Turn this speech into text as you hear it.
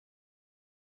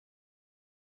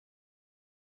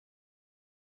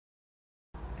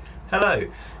Hello,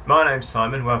 my name's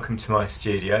Simon, welcome to my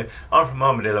studio. I'm from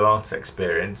Armadillo Art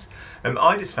Experience.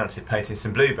 I just fancied painting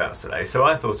some bluebells today, so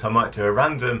I thought I might do a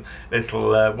random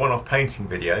little one-off painting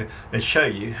video and show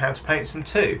you how to paint some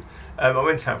too. I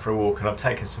went out for a walk and I've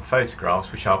taken some photographs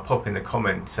which I'll pop in the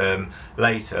comment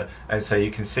later, and so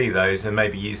you can see those and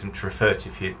maybe use them to refer to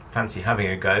if you fancy having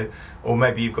a go, or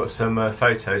maybe you've got some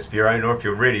photos of your own, or if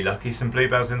you're really lucky, some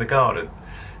bluebells in the garden.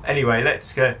 Anyway,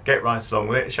 let's get right along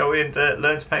with it, shall we, and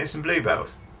learn to paint some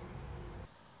bluebells.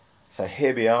 So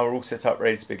here we are, all set up,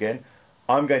 ready to begin.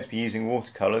 I'm going to be using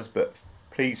watercolours, but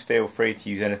please feel free to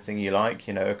use anything you like,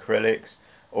 you know, acrylics,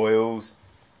 oils,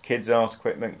 kids art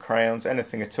equipment, crayons,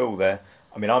 anything at all there.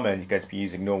 I mean, I'm only going to be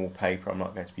using normal paper, I'm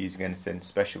not going to be using anything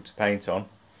special to paint on.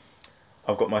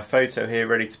 I've got my photo here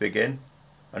ready to begin.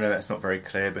 I know that's not very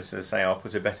clear, but as I say, I'll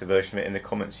put a better version of it in the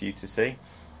comments for you to see.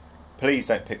 Please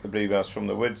don't pick the bluebells from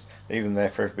the woods, leave them there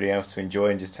for everybody else to enjoy,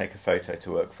 and just take a photo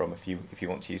to work from if you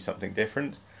want to use something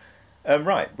different.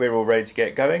 Right, we're all ready to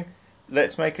get going.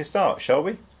 Let's make a start, shall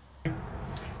we?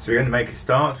 So we're going to make a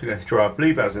start. We're going to draw our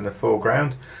bluebells in the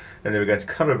foreground, and then we're going to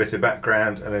colour a bit of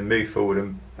background and then move forward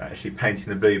and actually painting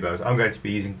the bluebells. I'm going to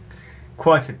be using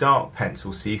quite a dark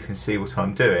pencil so you can see what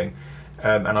I'm doing,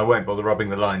 and I won't bother rubbing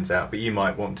the lines out, but you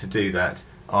might want to do that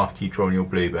after you've drawn your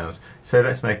bluebells. So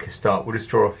let's make a start. We'll just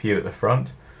draw a few at the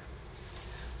front.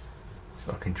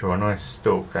 So I can draw a nice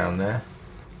stalk down there.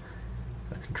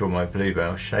 I can draw my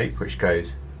bluebell shape, which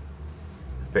goes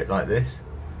a bit like this.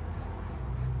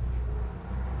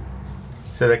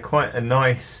 So they're quite a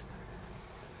nice,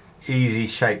 easy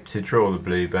shape to draw, the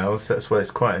bluebells. That's why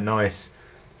it's quite a nice,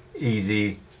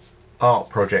 easy art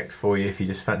project for you if you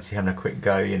just fancy having a quick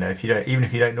go. You know, if you don't, even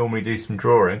if you don't normally do some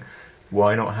drawing,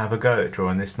 why not have a go at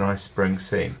drawing this nice spring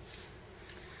scene?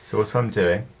 So what I'm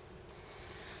doing,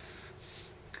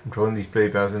 I'm drawing these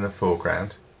bluebells in the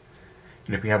foreground,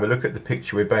 and if we have a look at the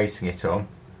picture we're basing it on,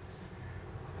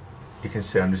 you can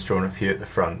see I'm just drawing a few at the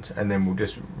front, and then we'll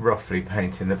just roughly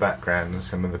paint in the background and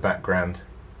some of the background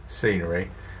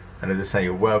scenery. And as I say,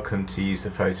 you're welcome to use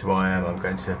the photo I am. I'm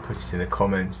going to put it in the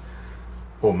comments,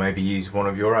 or maybe use one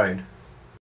of your own.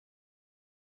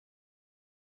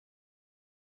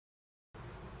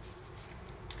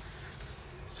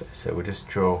 So we'll just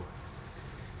draw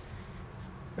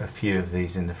a few of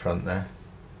these in the front there.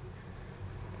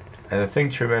 And the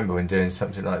thing to remember when doing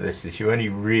something like this is you only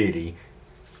really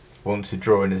want to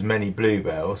draw in as many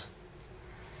bluebells,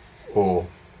 or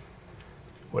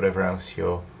whatever else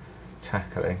you're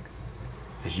tackling,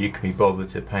 as you can be bothered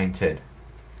to paint in.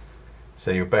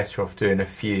 So you're better off doing a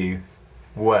few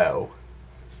well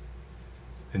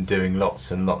than doing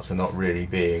lots and lots and not really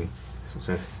being sort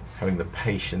of having the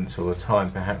patience or the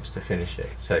time perhaps to finish it.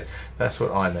 So that's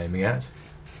what I'm aiming at.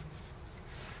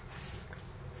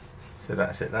 So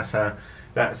that's it, that's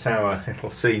our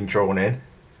little scene drawn in.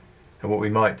 And what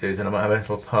we might do is, and I might have a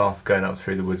little path going up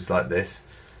through the woods like this,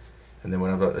 and then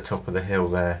when I'm at the top of the hill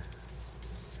there.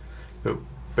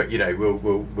 But you know,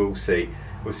 we'll see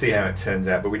how it turns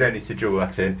out, but we don't need to draw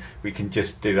that in, we can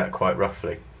just do that quite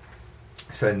roughly.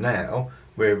 So now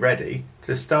we're ready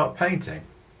to start painting.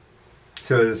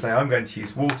 So as I say, I'm going to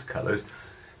use watercolours,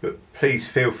 but please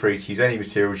feel free to use any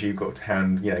materials you've got to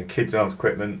hand, you know, kids art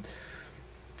equipment,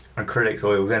 acrylics,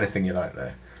 oils, anything you like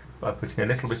there. By putting a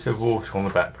little bit of water on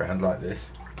the background like this,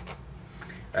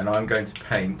 and I'm going to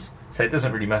paint, so it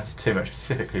doesn't really matter too much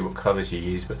specifically what colours you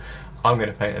use, but I'm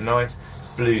going to paint a nice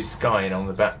blue sky in on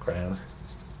the background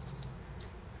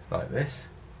like this.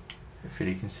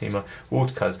 Hopefully you can see my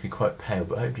watercolours can be quite pale,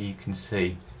 but hopefully you can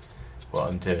see what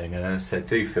I'm doing, and as I said,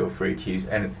 do feel free to use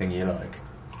anything you like.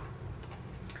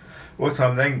 What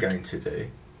I'm then going to do,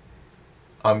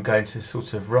 I'm going to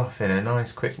sort of rough in a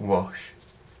nice quick wash.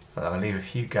 I'll leave a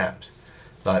few gaps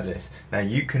like this. Now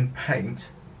you can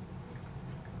paint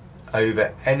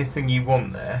over anything you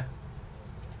want there,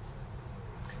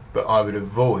 but I would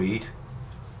avoid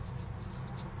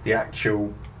the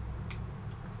actual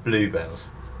bluebells,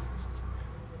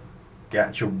 the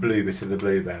actual blue bit of the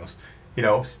bluebells. You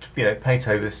know, paint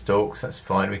over the stalks, that's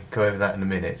fine, we can go over that in a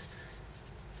minute.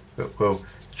 But we'll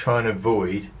try and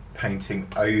avoid painting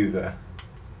over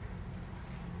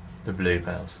the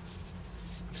bluebells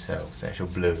themselves, the actual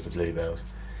blue of the bluebells,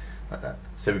 like that.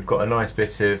 So we've got a nice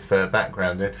bit of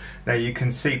background in. Now you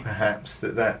can see perhaps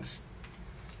that that's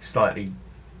slightly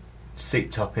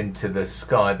seeped up into the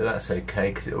sky, but that's okay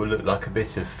because it will look like a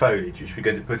bit of foliage, which we're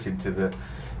going to put into the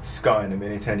sky in a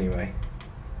minute anyway.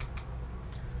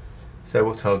 So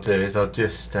what I'll do is I'll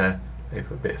just maybe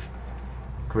put a bit of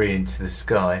green into the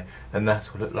sky, and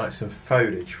that will look like some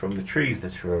foliage from the trees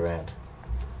that are around,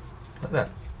 like that.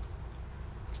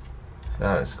 So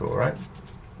that's cool, right?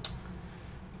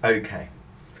 Okay,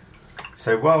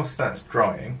 so whilst that's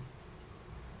drying,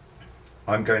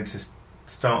 I'm going to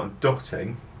start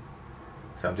dotting,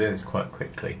 so I'm doing this quite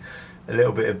quickly, a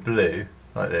little bit of blue,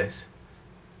 like this,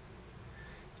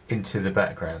 into the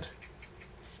background.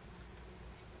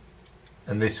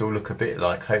 And this will look a bit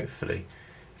like, hopefully,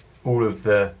 all of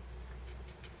the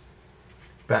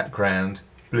background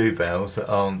bluebells that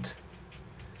aren't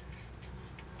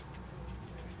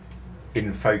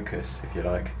in focus, if you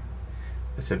like,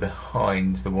 that are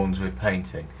behind the ones we're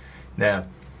painting. Now,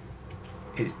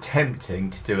 it's tempting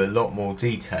to do a lot more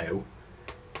detail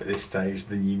at this stage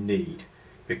than you need,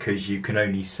 because you can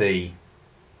only see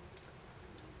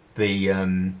the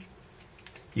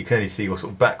you can only see your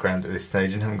sort of background at this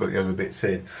stage and haven't got the other bits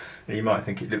in, and you might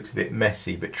think it looks a bit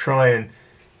messy, but try and,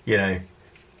 you know,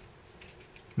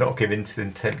 not give in to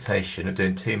the temptation of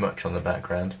doing too much on the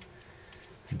background,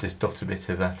 and just dot a bit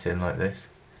of that in like this.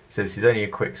 So this is only a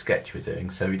quick sketch we're doing,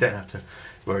 so we don't have to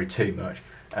worry too much,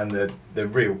 and the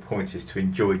real point is to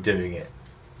enjoy doing it.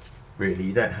 Really,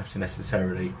 you don't have to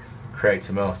necessarily create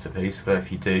a masterpiece, although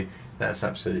if you do, that's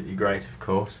absolutely great, of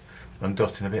course. I'm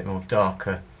dotting a bit more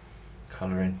darker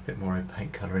colour in, a bit more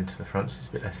opaque colour into the front, so it's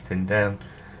a bit less thinned down,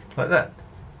 like that.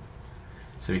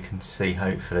 So you can see,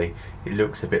 hopefully, it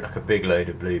looks a bit like a big load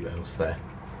of bluebells there.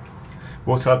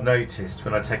 What I've noticed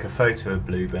when I take a photo of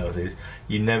bluebells is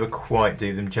you never quite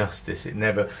do them justice. It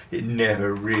never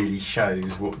really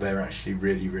shows what they're actually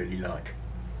really like.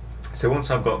 So once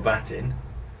I've got that in,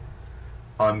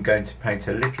 I'm going to paint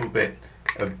a little bit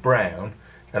of brown,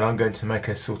 and I'm going to make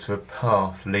a sort of a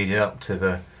path leading up to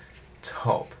the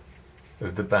top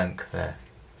of the bank there,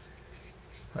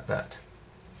 like that.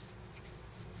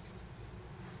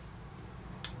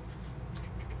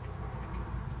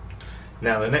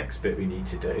 Now the next bit we need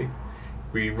to do,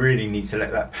 we really need to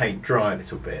let that paint dry a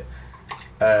little bit,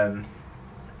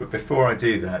 but before I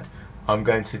do that, I'm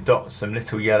going to dot some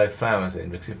little yellow flowers in,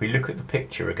 because if we look at the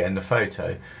picture again, the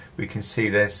photo, we can see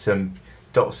there's some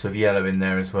dots of yellow in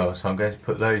there as well, so I'm going to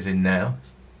put those in now.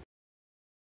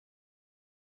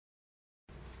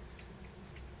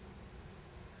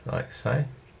 Like so.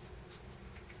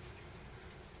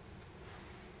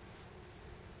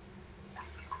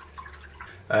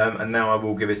 And now I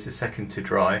will give it a second to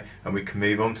dry, and we can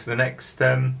move on to the next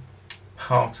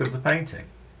part of the painting.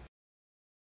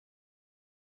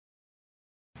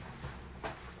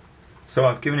 So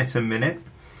I've given it a minute.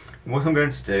 What I'm going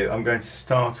to do, I'm going to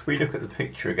start, if we look at the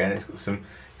picture again, it's got some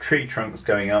tree trunks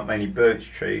going up, mainly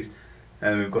birch trees,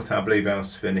 and we've got our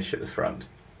bluebells to finish at the front.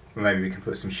 Or maybe we can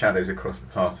put some shadows across the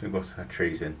path, we've got our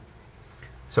trees in.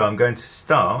 So I'm going to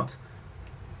start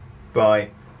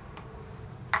by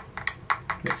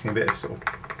mixing a bit of sort of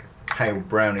pale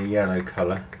browny yellow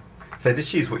colour. So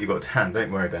just use what you've got to hand, don't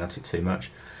worry about it too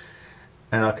much.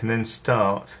 And I can then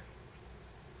start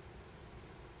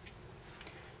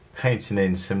painting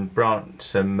in some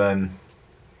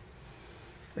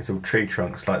little tree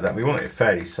trunks like that. We want it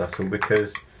fairly subtle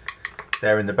because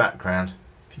they're in the background.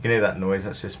 If you can hear that noise,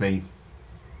 that's just me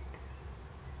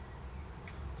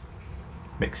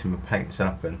mixing my paints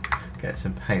up and getting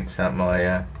some paints out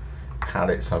my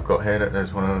palettes I've got here. Look,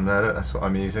 there's one of them there, look, that's what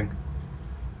I'm using.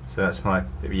 So that's my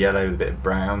bit of yellow with a bit of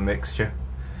brown mixture.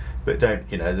 But don't,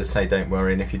 you know, as I say, don't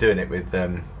worry, and if you're doing it with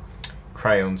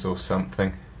crayons or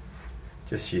something,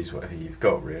 just use whatever you've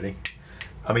got really.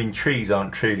 I mean, trees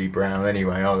aren't truly brown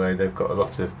anyway, are they? They've got a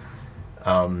lot of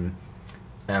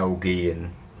algae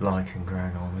and lichen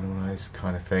growing on and all those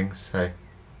kind of things, so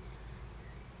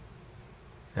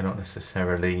they're not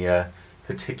necessarily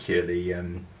particularly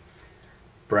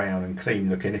brown and clean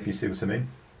looking, if you see what I mean.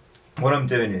 What I'm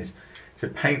doing is, to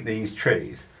paint these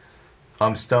trees,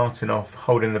 I'm starting off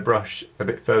holding the brush a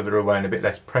bit further away and a bit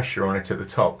less pressure on it at the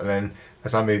top, and then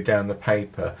as I move down the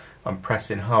paper I'm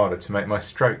pressing harder to make my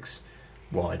strokes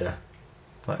wider,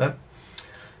 like that.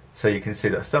 So you can see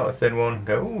that I start with a thin one,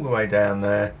 go all the way down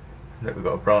there, and look, we've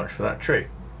got a branch for that tree.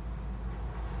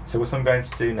 So what I'm going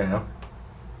to do now,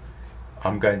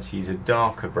 I'm going to use a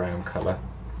darker brown colour.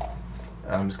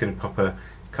 I'm just going to pop a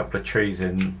couple of trees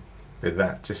in with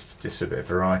that, just a bit of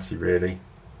variety really,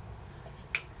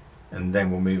 and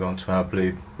then we'll move on to our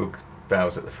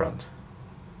bluebells at the front.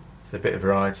 So a bit of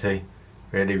variety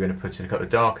really. We're going to put in a couple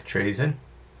of darker trees in,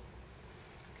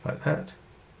 like that.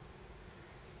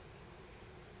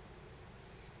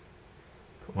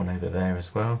 Put one over there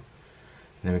as well,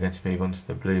 and then we're going to move on to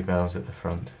the bluebells at the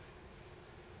front.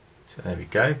 So there we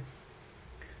go.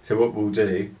 So what we'll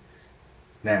do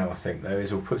now, I think though,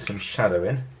 is we'll put some shadow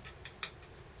in,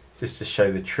 just to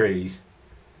show the trees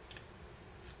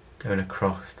going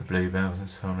across the bluebells and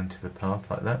so on into the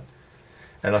path, like that.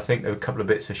 and I think a couple of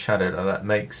bits of shadow like that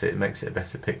makes it a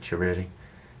better picture really.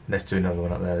 Let's do another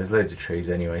one up there. There's loads of trees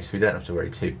anyway, so we don't have to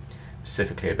worry too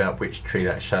specifically about which tree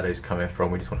that shadow is coming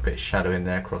from. We just want a bit of shadow in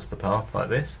there across the path like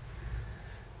this.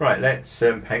 Right, let's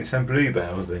paint some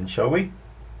bluebells then, shall we?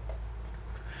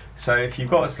 So if you've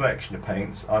got a selection of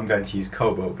paints, I'm going to use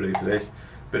cobalt blue for this,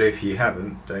 but if you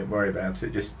haven't, don't worry about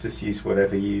it, just use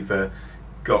whatever you've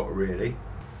got really.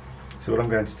 So what I'm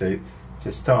going to do,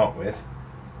 to start with,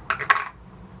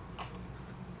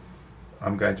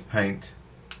 I'm going to paint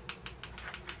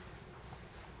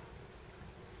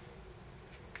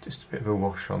just a bit of a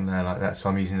wash on there like that, so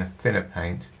I'm using a thinner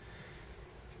paint,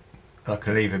 and I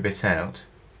can leave a bit out.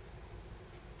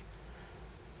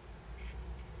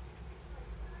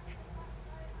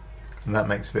 And that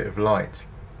makes a bit of light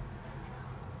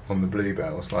on the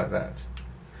bluebells like that.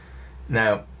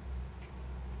 Now,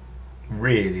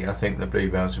 really, I think the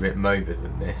bluebells are a bit mauve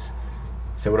than this.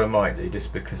 So what I might do,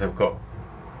 just because I've got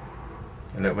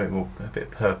a little bit more, a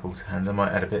bit purple to hand, I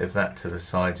might add a bit of that to the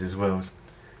sides as well.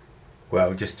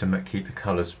 Well, just to keep the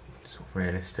colours sort of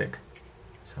realistic.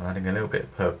 So adding a little bit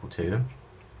of purple to them,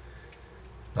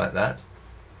 like that.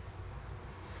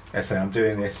 As I say, I'm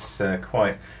doing this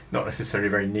quite, not necessarily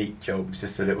a very neat job, it's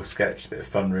just a little sketch, a bit of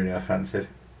fun really, I fancied.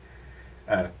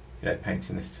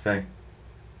 Painting this today.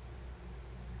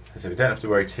 So we don't have to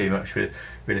worry too much, we're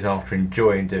just after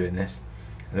enjoying doing this.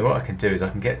 And then what I can do is I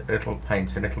can get a little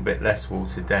paint a little bit less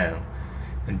watered down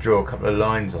and draw a couple of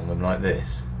lines on them like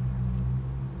this.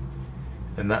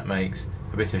 And that makes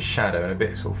a bit of shadow and a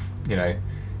bit of sort of,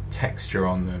 texture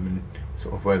on them, and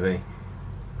sort of where they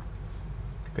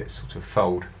sort of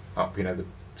fold up, the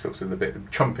sort of the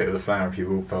trumpet of the flower, if you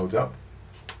will, folds up.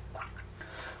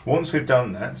 Once we've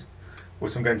done that,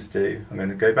 what I'm going to do, I'm going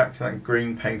to go back to that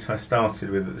green paint I started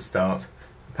with at the start,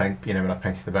 when I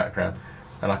painted the background,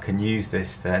 and I can use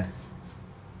this then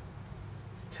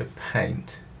to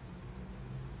paint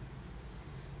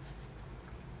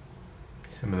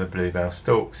some of the bluebell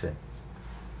stalks in.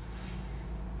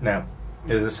 Now,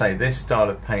 as I say, this style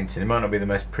of painting, it might not be the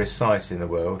most precise in the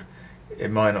world, it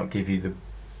might not give you the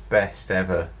best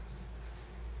ever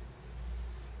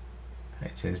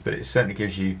paintings, but it certainly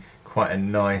gives you quite a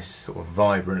nice sort of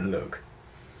vibrant look.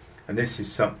 And this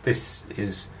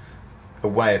is a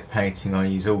way of painting I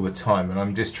use all the time, and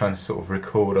I'm just trying to sort of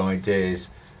record ideas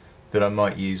that I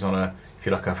might use on a, if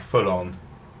you like, a full-on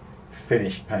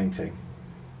finished painting.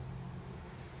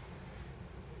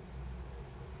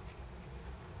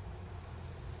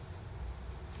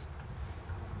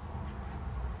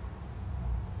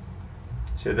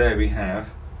 So there we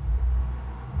have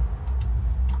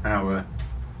our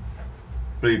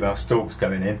bluebell stalks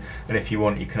going in, and if you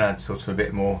want you can add sort of a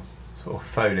bit more sort of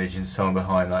foliage and so on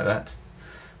behind like that.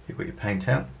 You've got your paint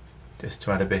out, just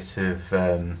to add a bit of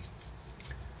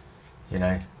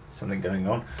something going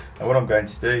on. And what I'm going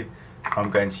to do, I'm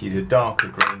going to use a darker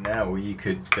green now, or you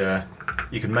could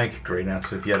make a green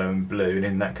out of yellow and blue, and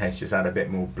in that case just add a bit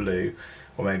more blue,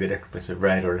 or maybe a little bit of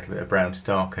red or a little bit of brown to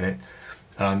darken it.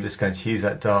 And I'm just going to use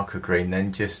that darker green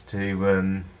then just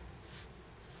to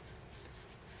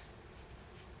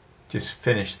just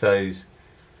finish those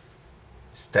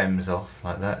stems off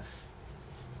like that.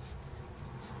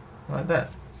 Like that.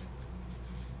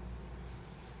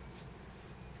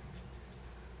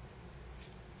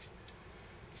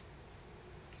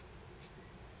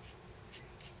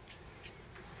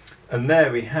 And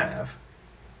there we have,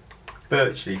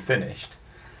 virtually finished,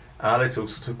 our little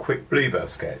sort of quick bluebell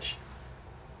sketch.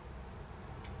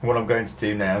 What I'm going to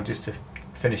do now, just to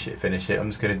finish it,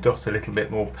 I'm just going to dot a little bit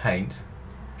more paint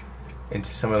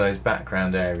into some of those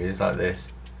background areas like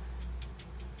this,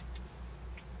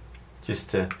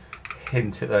 just to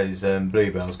hint at those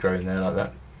bluebells growing there like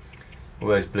that, all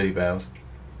those bluebells.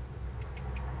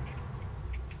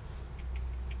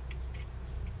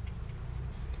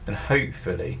 And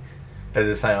hopefully, as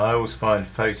I say, I always find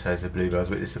photos of bluebells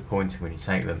a bit disappointing when you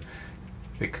take them,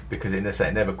 because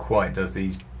it never quite does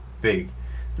these big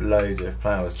loads of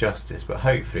flowers justice, but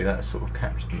hopefully that sort of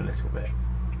captured them a little bit.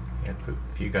 Put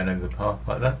a few going over the path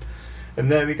like that.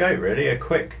 And there we go, really, a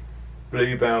quick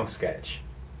bluebell sketch.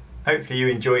 Hopefully you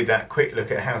enjoyed that quick look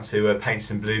at how to paint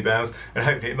some bluebells, and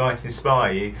hopefully it might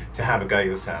inspire you to have a go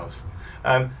yourselves.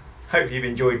 Hopefully you've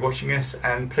enjoyed watching us,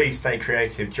 and please stay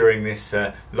creative during this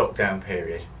lockdown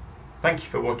period. Thank you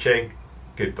for watching.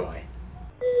 Goodbye.